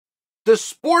the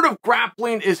sport of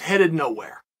grappling is headed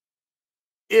nowhere.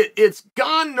 It's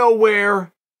gone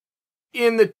nowhere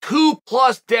in the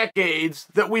 2+ decades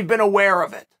that we've been aware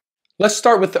of it. Let's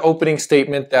start with the opening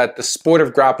statement that the sport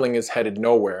of grappling is headed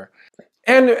nowhere.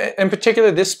 And in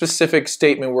particular, this specific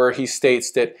statement where he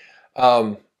states that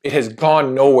it has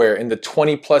gone nowhere in the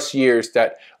 20+ years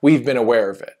that we've been aware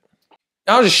of it.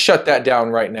 I'll just shut that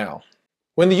down right now.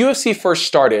 When the UFC first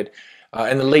started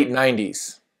in the late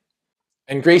 90s,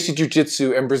 and Gracie Jiu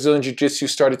Jitsu and Brazilian Jiu Jitsu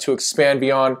started to expand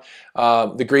beyond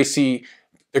the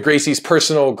Gracie's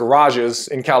personal garages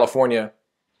in California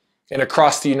and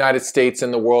across the United States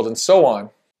and the world and so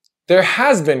on, there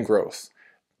has been growth.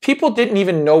 People didn't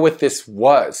even know what this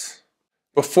was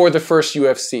before the first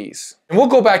UFCs. And we'll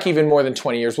go back even more than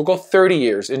 20 years. We'll go 30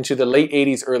 years into the late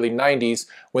 80s, early 90s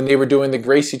when they were doing the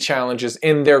Gracie challenges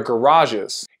in their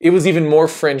garages. It was even more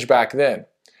fringe back then.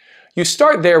 You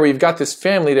start there where you've got this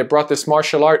family that brought this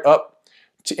martial art up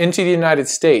into the United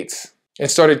States and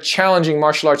started challenging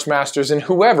martial arts masters and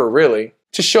whoever really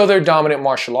to show their dominant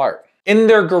martial art in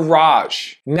their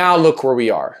garage. Now look where we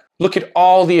are. Look at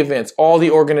all the events, all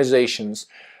the organizations,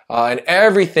 and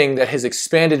everything that has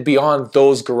expanded beyond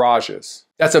those garages.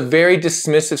 That's a very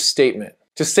dismissive statement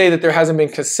to say that there hasn't been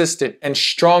consistent and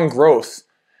strong growth,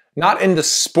 not in the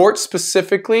sport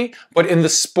specifically, but in the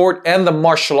sport and the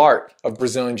martial art of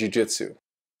Brazilian Jiu-Jitsu.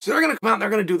 So they're going to come out and they're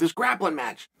going to do this grappling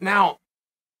match. Now,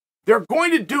 they're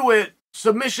going to do it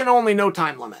submission only, no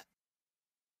time limit.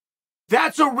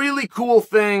 That's a really cool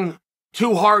thing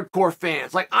to hardcore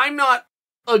fans. Like, I'm not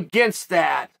against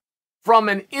that from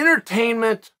an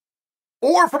entertainment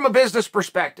or from a business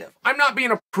perspective. I'm not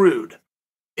being a prude.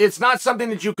 It's not something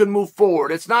that you can move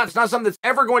forward. It's not something that's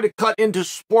ever going to cut into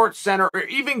Sports Center or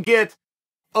even get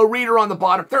a reader on the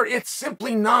bottom third. It's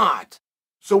simply not.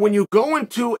 So when you go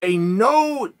into a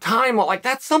no time, like,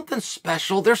 that's something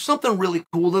special. There's something really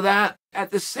cool to that.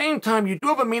 At the same time, you do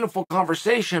have a meaningful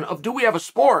conversation of, do we have a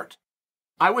sport?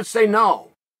 I would say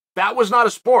no. That was not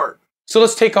a sport. So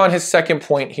let's take on his second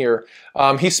point here.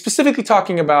 He's specifically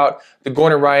talking about the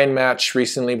Gordon Ryan match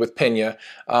recently with Pena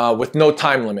with no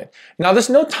time limit. Now, this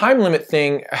no time limit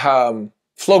thing,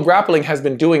 Flow Grappling has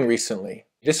been doing recently.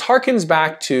 This harkens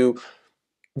back to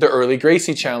the early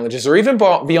Gracie challenges, or even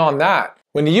beyond that.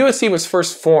 When the UFC was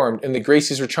first formed and the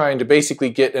Gracies were trying to basically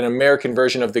get an American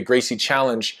version of the Gracie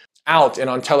challenge out and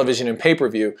on television and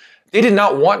pay-per-view, they did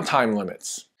not want time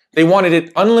limits. They wanted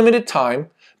it unlimited time,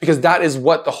 because that is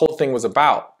what the whole thing was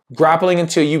about. Grappling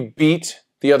until you beat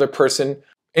the other person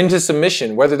into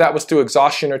submission, whether that was through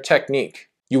exhaustion or technique.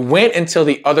 You went until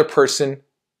the other person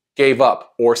gave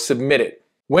up or submitted.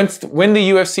 When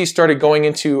the UFC started going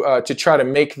into to try to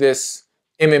make this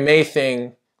MMA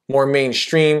thing more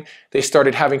mainstream, they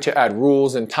started having to add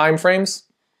rules and time frames.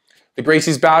 The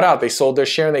Gracies bowed out. They sold their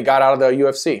share and they got out of the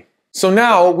UFC. So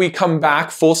now we come back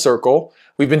full circle.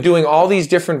 We've been doing all these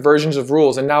different versions of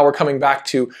rules, and now we're coming back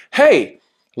to, hey,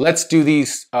 let's do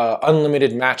these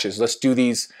unlimited matches. Let's do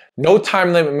these no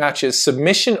time limit matches,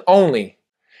 submission only,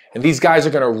 and these guys are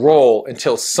going to roll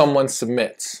until someone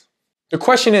submits. The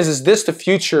question is this the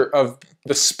future of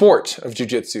the sport of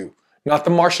jiu-jitsu? Not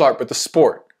the martial art, but the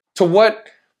sport. To what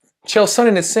Chael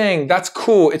Sonnen is saying, that's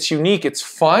cool, it's unique, it's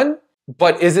fun,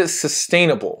 but is it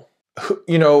sustainable?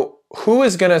 You know, who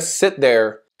is going to sit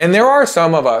there? And there are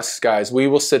some of us, guys, we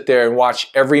will sit there and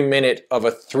watch every minute of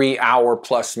a 3-hour+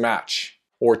 match,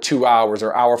 or 2 hours,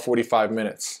 or hour 45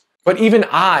 minutes. But even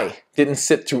I didn't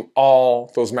sit through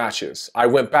all those matches. I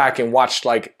went back and watched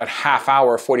like a half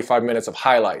hour, 45 minutes of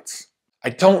highlights. I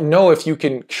don't know if you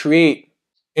can create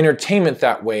entertainment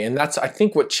that way, and that's, I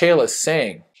think, what Chael is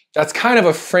saying. That's kind of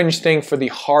a fringe thing for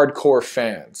the hardcore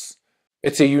fans.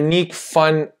 It's a unique,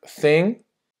 fun thing,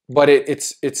 but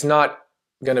it's not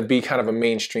going to be kind of a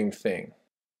mainstream thing.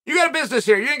 You got a business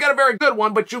here. You ain't got a very good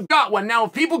one, but you've got one. Now,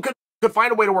 if people could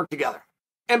find a way to work together,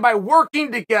 and by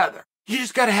working together, you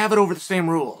just got to have it over the same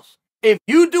rules. If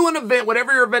you do an event,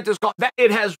 whatever your event is called, it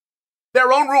has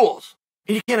their own rules.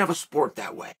 And you can't have a sport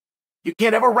that way. You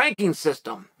can't have a ranking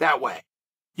system that way.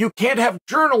 You can't have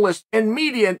journalists and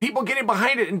media and people getting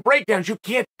behind it and breakdowns. You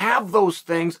can't have those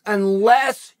things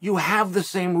unless you have the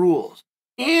same rules.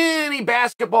 Any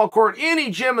basketball court,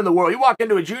 any gym in the world, you walk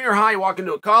into a junior high, you walk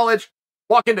into a college,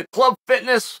 walk into club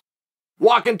fitness,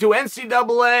 walk into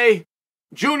NCAA,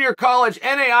 junior college,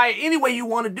 NAI, any way you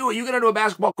want to do it. You get into a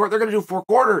basketball court, they're going to do 4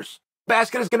 quarters.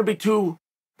 Basket is going to be 2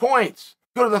 points.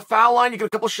 Go to the foul line, you get a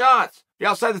couple shots. You're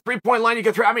outside the 3-point line, you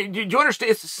get 3. I mean, do you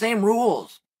understand? It's the same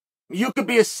rules. You could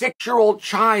be a 6-year-old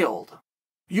child.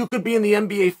 You could be in the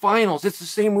NBA finals. It's the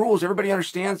same rules. Everybody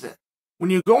understands it. When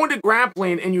you go into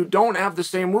grappling and you don't have the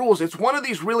same rules, it's one of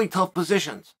these really tough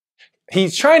positions.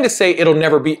 He's trying to say it'll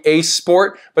never be a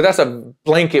sport, but that's a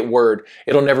blanket word.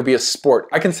 It'll never be a sport.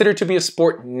 I consider it to be a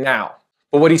sport now.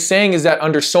 But what he's saying is that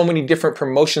under so many different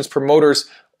promotions, promoters,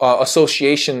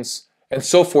 associations, and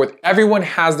so forth, everyone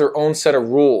has their own set of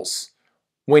rules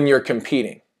when you're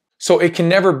competing. So it can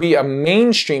never be a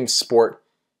mainstream sport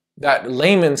that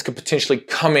laymen could potentially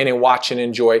come in and watch and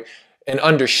enjoy and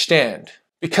understand,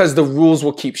 because the rules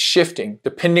will keep shifting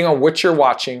depending on what you're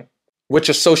watching, which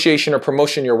association or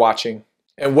promotion you're watching,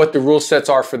 and what the rule sets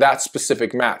are for that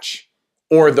specific match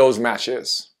or those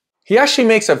matches. He actually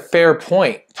makes a fair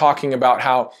point talking about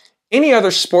how any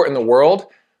other sport in the world,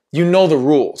 you know the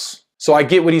rules. So I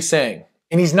get what he's saying,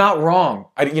 and he's not wrong.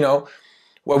 At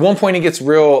one point he gets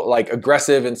real like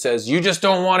aggressive and says, you just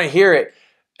don't want to hear it.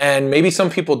 And maybe some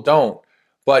people don't,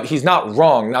 but he's not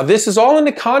wrong. Now this is all in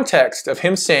the context of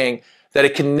him saying that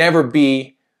it can never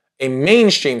be a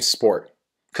mainstream sport.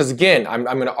 Because again, I'm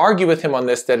going to argue with him on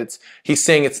this, that he's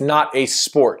saying it's not a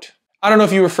sport. I don't know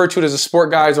if you refer to it as a sport,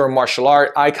 guys, or a martial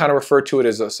art. I kind of refer to it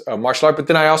as a martial art, but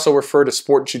then I also refer to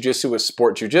sport jiu-jitsu as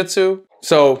sport jiu-jitsu.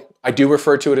 So I do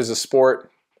refer to it as a sport.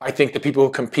 I think the people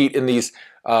who compete in these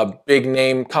big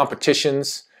name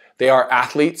competitions, they are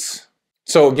athletes.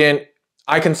 So again,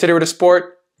 I consider it a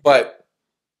sport, but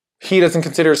he doesn't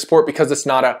consider it a sport because it's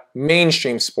not a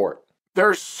mainstream sport.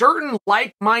 There's certain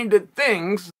like-minded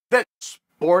things that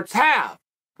sports have,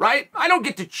 right? I don't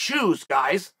get to choose,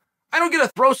 guys. I don't get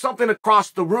to throw something across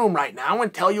the room right now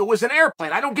and tell you it was an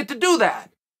airplane. I don't get to do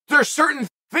that. There's certain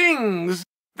things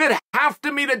that have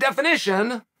to meet a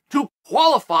definition to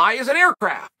qualify as an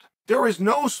aircraft. There is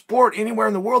no sport anywhere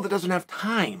in the world that doesn't have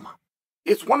time.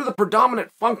 It's one of the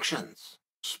predominant functions.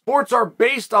 Sports are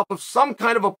based off of some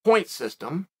kind of a point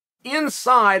system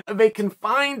inside of a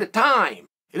confined time.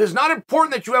 It is not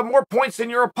important that you have more points than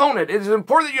your opponent. It is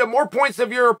important that you have more points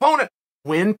than your opponent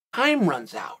when time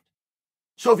runs out.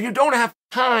 So if you don't have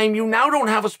time, you now don't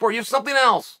have a sport. You have something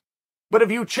else. But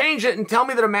if you change it and tell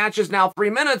me that a match is now 3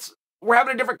 minutes, we're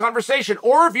having a different conversation.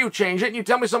 Or if you change it and you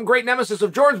tell me some great nemesis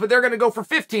of Jordan's, but they're going to go for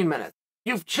 15 minutes.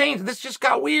 You've changed. This just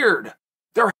got weird.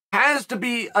 There has to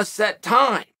be a set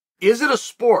time. Is it a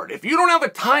sport? If you don't have a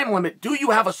time limit, do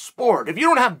you have a sport? If you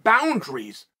don't have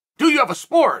boundaries, do you have a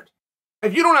sport?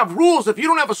 If you don't have rules, if you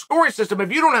don't have a scoring system,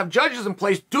 if you don't have judges in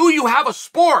place, do you have a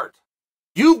sport?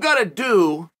 You've got to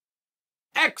do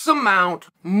X amount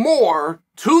more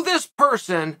to this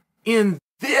person in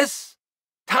this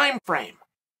time frame,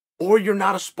 or you're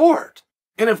not a sport.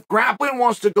 And if grappling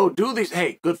wants to go do these,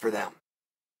 hey, good for them.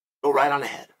 Go right on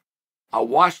ahead. I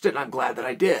watched it and I'm glad that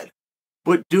I did.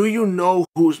 But do you know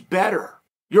who's better?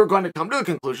 You're going to come to the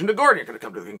conclusion to Gordon. You're going to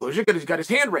come to the conclusion because he's got his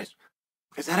hand raised.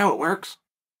 Is that how it works?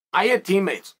 I had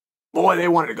teammates. Boy, they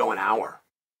wanted to go an hour.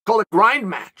 Call it grind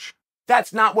match.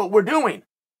 That's not what we're doing.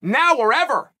 Now or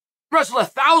ever. Wrestled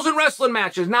 1,000 wrestling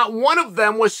matches. Not one of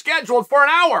them was scheduled for an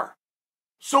hour.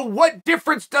 So what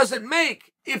difference does it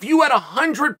make if you had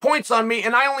 100 points on me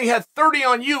and I only had 30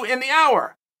 on you in the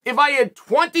hour? If I had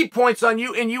 20 points on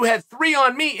you and you had 3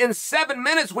 on me in 7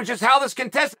 minutes, which is how this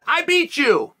contested, I beat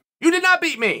you. You did not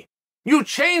beat me. You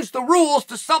changed the rules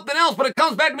to something else, but it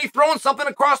comes back to me throwing something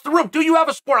across the room. Do you have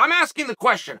a sport? I'm asking the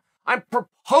question. I'm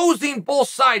proposing both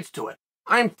sides to it.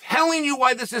 I'm telling you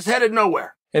why this is headed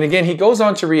nowhere. And again, he goes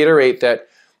on to reiterate that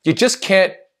you just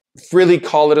can't really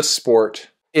call it a sport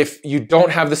if you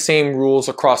don't have the same rules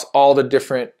across all the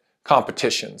different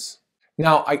competitions.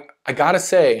 Now, I gotta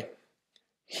say,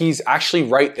 he's actually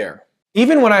right there.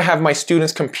 Even when I have my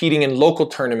students competing in local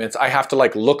tournaments, I have to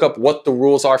look up what the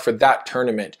rules are for that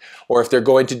tournament, or if they're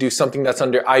going to do something that's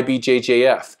under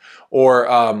IBJJF, or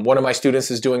one of my students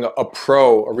is doing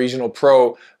a regional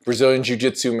pro Brazilian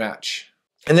Jiu-Jitsu match.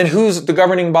 And then who's the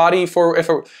governing body for if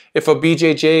a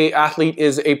BJJ athlete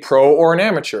is a pro or an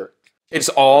amateur? It's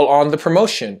all on the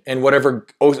promotion and whatever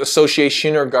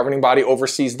association or governing body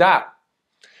oversees that.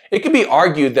 It could be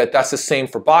argued that that's the same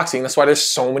for boxing. That's why there's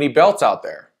so many belts out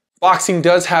there. Boxing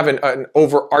does have an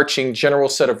overarching general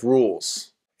set of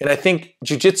rules. And I think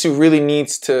jiu-jitsu really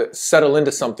needs to settle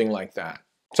into something like that.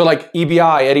 So like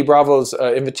EBI, Eddie Bravo's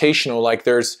Invitational,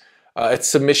 there's it's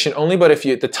submission only, but if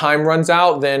the time runs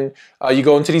out, then you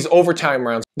go into these overtime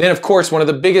rounds. Then of course, one of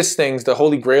the biggest things, the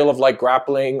holy grail of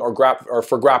grappling or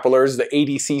for grapplers, the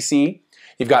ADCC.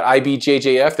 You've got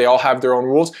IBJJF, they all have their own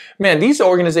rules. Man, these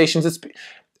organizations,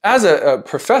 as a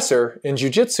professor in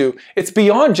jiu-jitsu, it's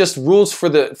beyond just rules for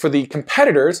the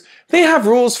competitors. They have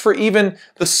rules for even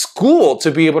the school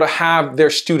to be able to have their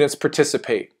students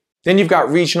participate. Then you've got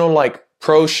regional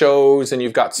pro shows, and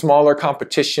you've got smaller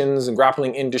competitions and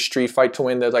grappling industry, fight to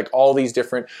win. There's all these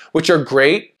different, which are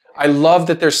great. I love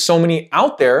that there's so many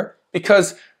out there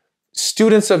because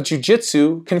students of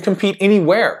jiu-jitsu can compete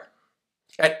anywhere,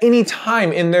 at any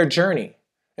time in their journey.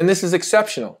 And this is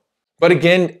exceptional. But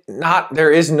again,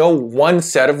 there is no one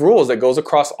set of rules that goes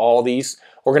across all these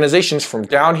organizations from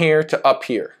down here to up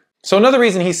here. So another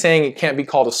reason he's saying it can't be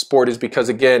called a sport is because,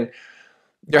 again,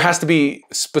 there has to be,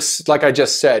 like I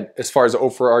just said, as far as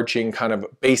overarching kind of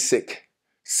basic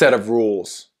set of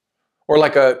rules, or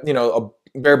like a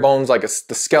bare bones, like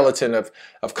the skeleton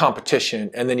of competition,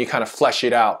 and then you kind of flesh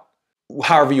it out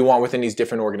however you want within these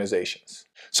different organizations.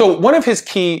 So one of his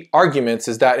key arguments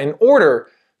is that in order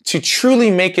to truly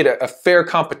make it a fair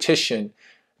competition,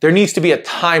 there needs to be a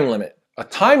time limit. A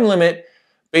time limit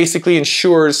basically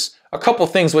ensures a couple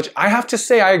things, which I have to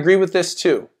say I agree with this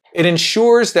too. It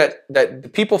ensures that the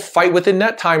people fight within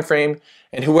that time frame,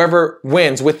 and whoever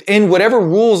wins within whatever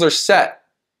rules are set,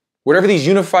 whatever these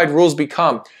unified rules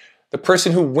become, the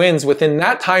person who wins within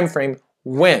that time frame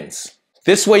wins.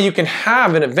 This way you can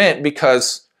have an event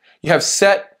because you have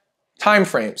set time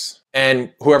frames,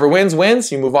 and whoever wins,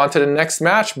 wins. You move on to the next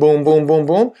match, boom, boom, boom,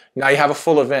 boom. Now you have a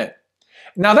full event.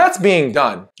 Now that's being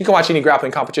done. You can watch any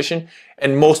grappling competition,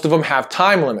 and most of them have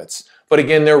time limits. But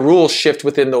again, their rules shift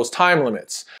within those time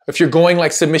limits. If you're going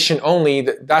like submission only,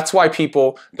 that's why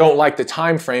people don't like the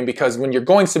time frame, because when you're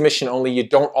going submission only, you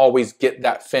don't always get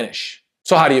that finish.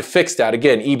 So how do you fix that?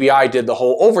 Again, EBI did the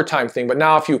whole overtime thing, but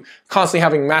now if you constantly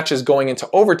having matches going into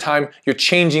overtime, you're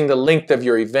changing the length of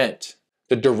your event,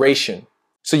 the duration.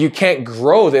 So you can't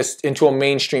grow this into a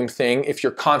mainstream thing if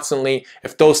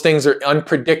those things are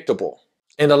unpredictable.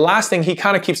 And the last thing, he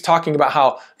kind of keeps talking about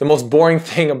how the most boring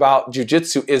thing about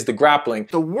jiu-jitsu is the grappling.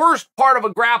 The worst part of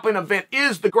a grappling event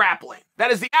is the grappling.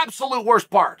 That is the absolute worst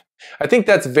part. I think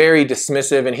that's very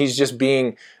dismissive, and he's just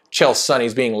being Chael Sonnen.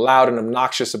 He's being loud and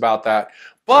obnoxious about that.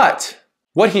 But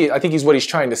what he's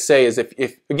trying to say is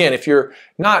if you're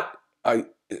not a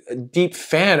deep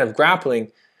fan of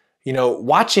grappling,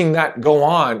 watching that go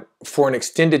on for an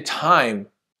extended time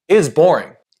is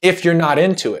boring if you're not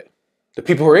into it. The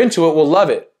people who are into it will love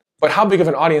it. But how big of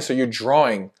an audience are you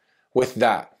drawing with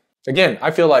that? Again,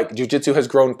 I feel like jiu-jitsu has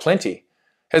grown plenty,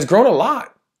 has grown a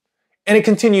lot, and it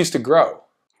continues to grow.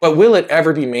 But will it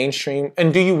ever be mainstream?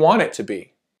 And do you want it to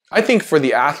be? I think for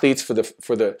the athletes, for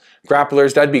the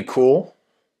grapplers, that'd be cool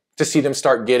to see them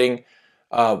start getting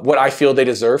what I feel they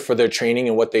deserve for their training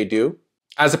and what they do.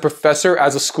 As a professor,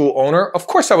 as a school owner, of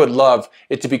course I would love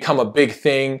it to become a big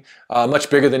thing, much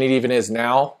bigger than it even is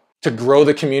now, to grow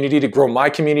the community, to grow my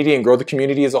community and grow the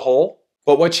community as a whole.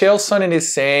 But what Chael Sonnen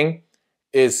is saying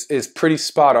is pretty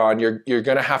spot on. You're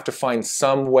gonna have to find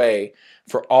some way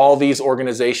for all these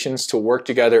organizations to work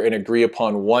together and agree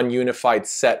upon one unified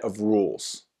set of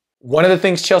rules. One of the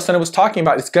things Chael Sonnen was talking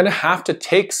about, it's gonna have to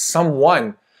take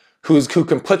someone who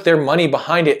can put their money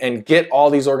behind it and get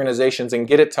all these organizations and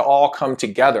get it to all come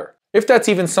together. If that's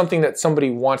even something that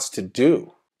somebody wants to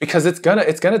do, because it's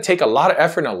gonna take a lot of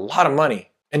effort and a lot of money.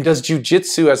 And does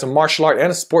jiu-jitsu as a martial art and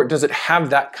a sport, does it have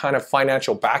that kind of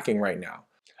financial backing right now?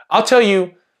 I'll tell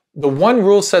you, the one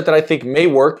rule set that I think may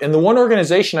work, and the one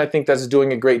organization I think that's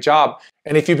doing a great job,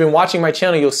 and if you've been watching my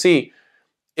channel, you'll see,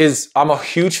 is I'm a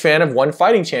huge fan of One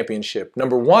Fighting Championship.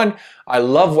 Number one, I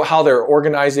love how they're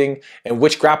organizing and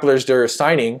which grapplers they're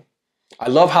assigning. I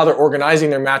love how they're organizing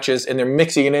their matches and they're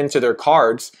mixing it into their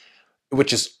cards,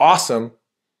 which is awesome.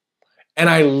 And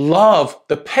I love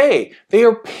the pay. They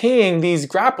are paying these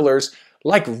grapplers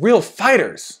like real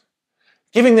fighters,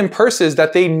 giving them purses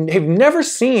that they have never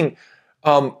seen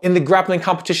in the grappling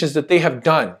competitions that they have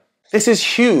done. This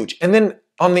is huge. And then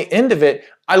on the end of it,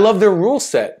 I love their rule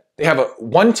set. They have a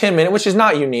 10-minute, which is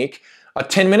not unique, a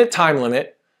 10-minute time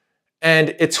limit,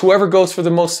 and it's whoever goes for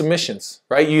the most submissions,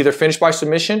 right? You either finish by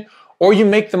submission or you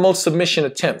make the most submission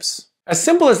attempts. As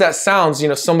simple as that sounds,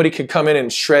 somebody could come in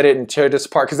and shred it and tear this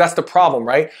apart, because that's the problem,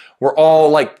 right? We're all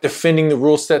like defending the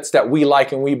rule sets that we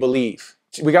like and we believe.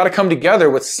 We got to come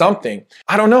together with something.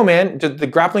 I don't know, man. The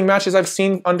grappling matches I've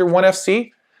seen under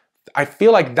 1FC, I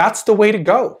feel like that's the way to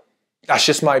go. That's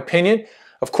just my opinion.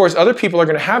 Of course, other people are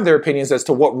going to have their opinions as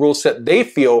to what rule set they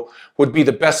feel would be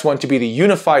the best one to be the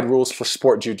unified rules for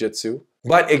sport jiu-jitsu.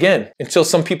 But again, until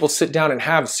some people sit down and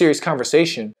have a serious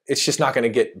conversation, it's just not going to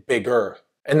get bigger.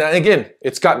 And then again,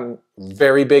 it's gotten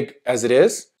very big as it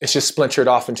is. It's just splintered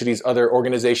off into these other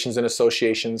organizations and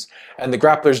associations. And the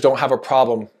grapplers don't have a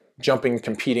problem jumping,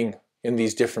 competing in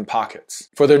these different pockets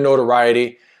for their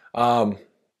notoriety. And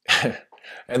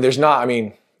there's not,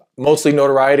 mostly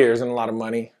notoriety, there isn't a lot of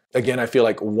money. Again, I feel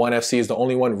like 1FC is the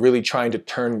only one really trying to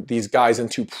turn these guys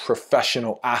into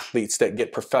professional athletes that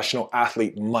get professional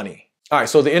athlete money. All right,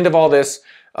 so the end of all this,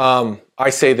 I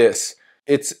say this.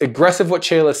 It's aggressive what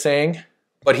Chael is saying,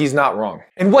 but he's not wrong.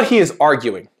 And what he is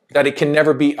arguing, that it can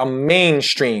never be a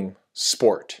mainstream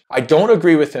sport. I don't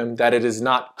agree with him that it is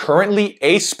not currently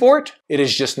a sport, it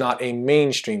is just not a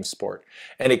mainstream sport.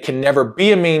 And it can never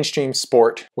be a mainstream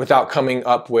sport without coming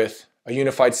up with a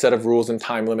unified set of rules and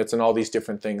time limits and all these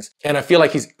different things. And I feel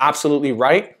like he's absolutely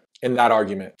right in that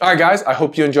argument. All right, guys, I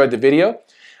hope you enjoyed the video.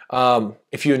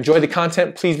 If you enjoyed the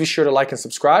content, please be sure to like and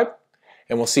subscribe,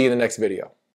 and we'll see you in the next video.